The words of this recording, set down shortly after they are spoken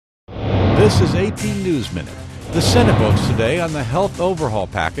This is AP News Minute. The Senate votes today on the health overhaul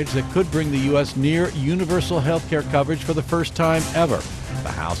package that could bring the U.S. near universal health care coverage for the first time ever. The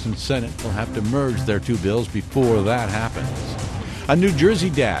House and Senate will have to merge their two bills before that happens. A New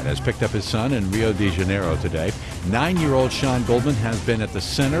Jersey dad has picked up his son in Rio de Janeiro today. 9-year-old Sean Goldman has been at the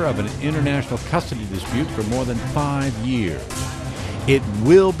center of an international custody dispute for more than 5 years. It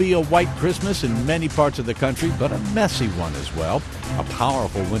will be a white Christmas in many parts of the country, but a messy one as well. A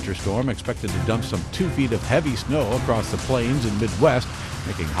powerful winter storm expected to dump some 2 feet of heavy snow across the plains and Midwest,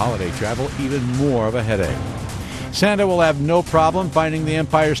 making holiday travel even more of a headache. Santa will have no problem finding the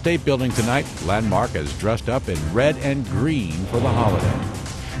Empire State Building tonight. Landmark is dressed up in red and green for the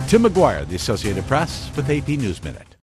holiday. Tim McGuire, The Associated Press, with AP News Minute.